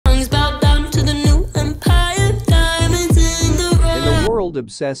world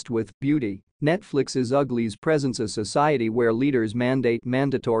obsessed with beauty, Netflix's UGLIES presents a society where leaders mandate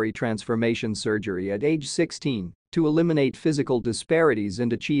mandatory transformation surgery at age 16 to eliminate physical disparities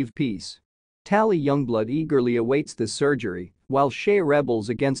and achieve peace. Tally Youngblood eagerly awaits the surgery, while Shay rebels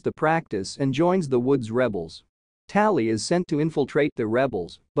against the practice and joins the Woods rebels. Tally is sent to infiltrate the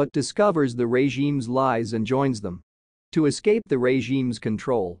rebels but discovers the regime's lies and joins them. To escape the regime's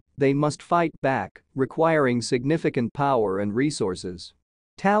control, they must fight back, requiring significant power and resources.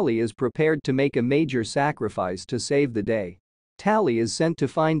 Tally is prepared to make a major sacrifice to save the day. Tally is sent to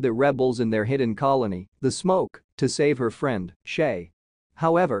find the rebels in their hidden colony, the Smoke, to save her friend, Shay.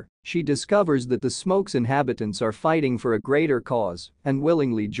 However, she discovers that the Smoke's inhabitants are fighting for a greater cause and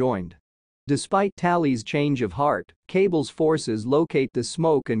willingly joined. Despite Tally's change of heart, Cable's forces locate the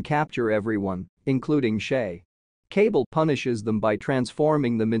Smoke and capture everyone, including Shay. Cable punishes them by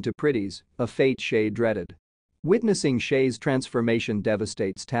transforming them into pretties, a fate Shay dreaded. Witnessing Shay's transformation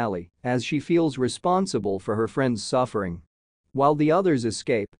devastates Tally, as she feels responsible for her friend's suffering. While the others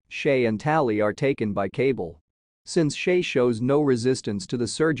escape, Shay and Tally are taken by Cable. Since Shay shows no resistance to the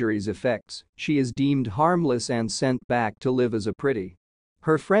surgery's effects, she is deemed harmless and sent back to live as a pretty.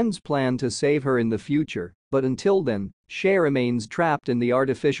 Her friends plan to save her in the future, but until then, Shay remains trapped in the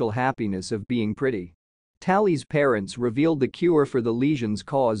artificial happiness of being pretty. Tally's parents revealed the cure for the lesions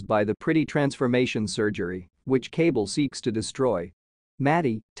caused by the pretty transformation surgery, which Cable seeks to destroy.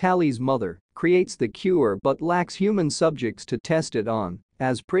 Maddie, Tally's mother, creates the cure but lacks human subjects to test it on,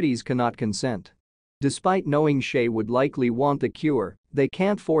 as pretties cannot consent. Despite knowing Shay would likely want the cure, they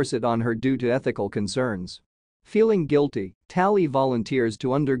can't force it on her due to ethical concerns. Feeling guilty, Tally volunteers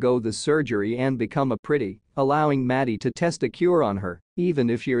to undergo the surgery and become a pretty, allowing Maddie to test the cure on her, even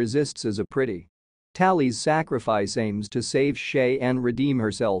if she resists as a pretty. Tally's sacrifice aims to save Shay and redeem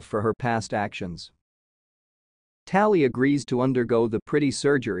herself for her past actions. Tally agrees to undergo the pretty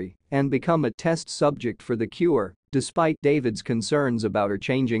surgery and become a test subject for the cure, despite David's concerns about her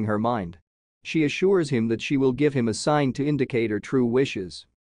changing her mind. She assures him that she will give him a sign to indicate her true wishes.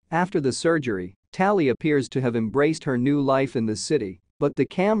 After the surgery, Tally appears to have embraced her new life in the city, but the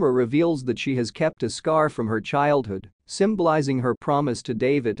camera reveals that she has kept a scar from her childhood, symbolizing her promise to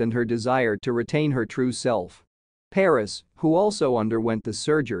David and her desire to retain her true self. Paris, who also underwent the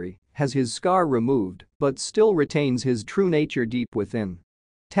surgery, has his scar removed but still retains his true nature deep within.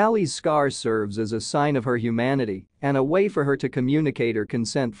 Tally's scar serves as a sign of her humanity and a way for her to communicate her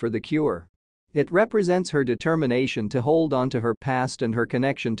consent for the cure. It represents her determination to hold on to her past and her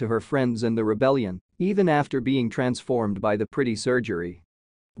connection to her friends and the rebellion, even after being transformed by the pretty surgery.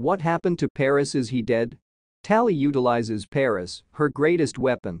 What happened to Paris? Is he dead? Tally utilizes Paris, her greatest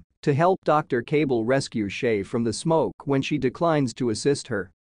weapon, to help Dr. Cable rescue Shay from the Smoke when she declines to assist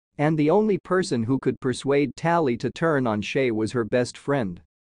her. And the only person who could persuade Tally to turn on Shay was her best friend.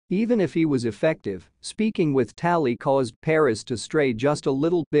 Even if he was effective, speaking with Tally caused Paris to stray just a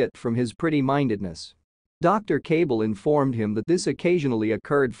little bit from his pretty-mindedness. Dr. Cable informed him that this occasionally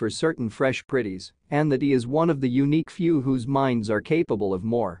occurred for certain fresh pretties and that he is one of the unique few whose minds are capable of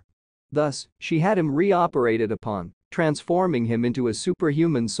more. Thus, she had him re-operated upon, transforming him into a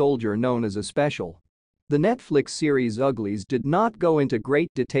superhuman soldier known as a special. The Netflix series UGLIES did not go into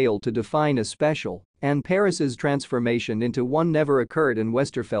great detail to define a special, and Paris's transformation into one never occurred in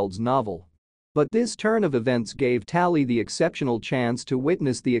Westerfeld's novel. But this turn of events gave Tally the exceptional chance to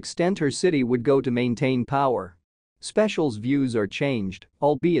witness the extent her city would go to maintain power. Specials' views are changed,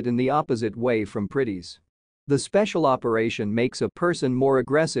 albeit in the opposite way from pretties. The special operation makes a person more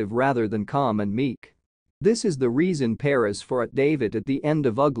aggressive rather than calm and meek. This is the reason Paris fought David at the end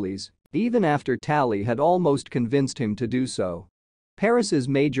of UGLIES, even after Tally had almost convinced him to do so. Paris's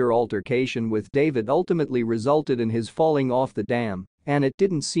major altercation with David ultimately resulted in his falling off the dam, and it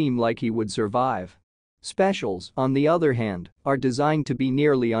didn't seem like he would survive. Specials, on the other hand, are designed to be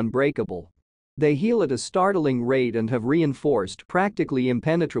nearly unbreakable. They heal at a startling rate and have reinforced, practically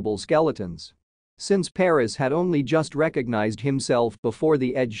impenetrable skeletons. Since Paris had only just recognized himself before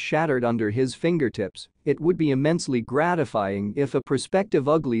the edge shattered under his fingertips, it would be immensely gratifying if a prospective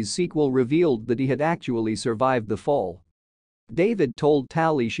UGLIES sequel revealed that he had actually survived the fall. David told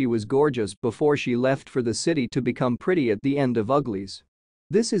Tally she was gorgeous before she left for the city to become pretty at the end of UGLIES.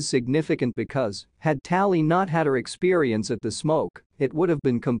 This is significant because, had Tally not had her experience at the Smoke, it would have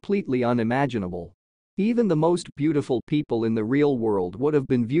been completely unimaginable. Even the most beautiful people in the real world would have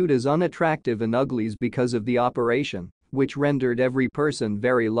been viewed as unattractive in UGLIES because of the operation, which rendered every person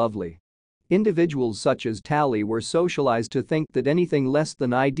very lovely. Individuals such as Tally were socialized to think that anything less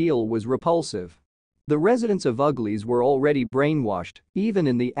than ideal was repulsive. The residents of UGLIES were already brainwashed, even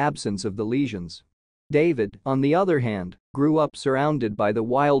in the absence of the lesions. David, on the other hand, grew up surrounded by the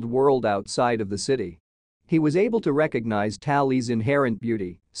wild world outside of the city. He was able to recognize Tally's inherent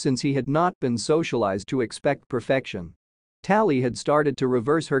beauty since he had not been socialized to expect perfection. Tally had started to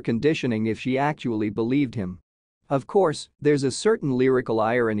reverse her conditioning if she actually believed him. Of course, there's a certain lyrical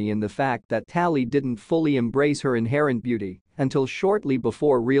irony in the fact that Tally didn't fully embrace her inherent beauty until shortly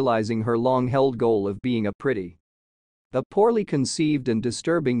before realizing her long-held goal of being a pretty. A poorly conceived and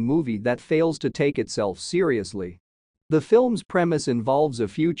disturbing movie that fails to take itself seriously. The film's premise involves a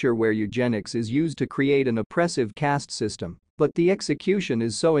future where eugenics is used to create an oppressive caste system, but the execution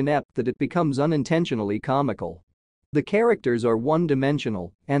is so inept that it becomes unintentionally comical. The characters are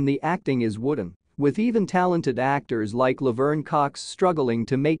one-dimensional, and the acting is wooden, with even talented actors like Laverne Cox struggling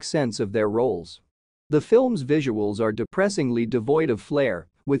to make sense of their roles. The film's visuals are depressingly devoid of flair,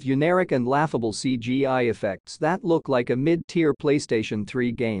 with generic and laughable CGI effects that look like a mid-tier PlayStation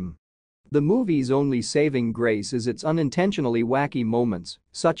 3 game. The movie's only saving grace is its unintentionally wacky moments,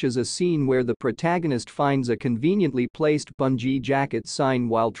 such as a scene where the protagonist finds a conveniently placed bungee jacket sign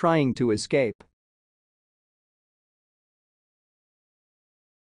while trying to escape.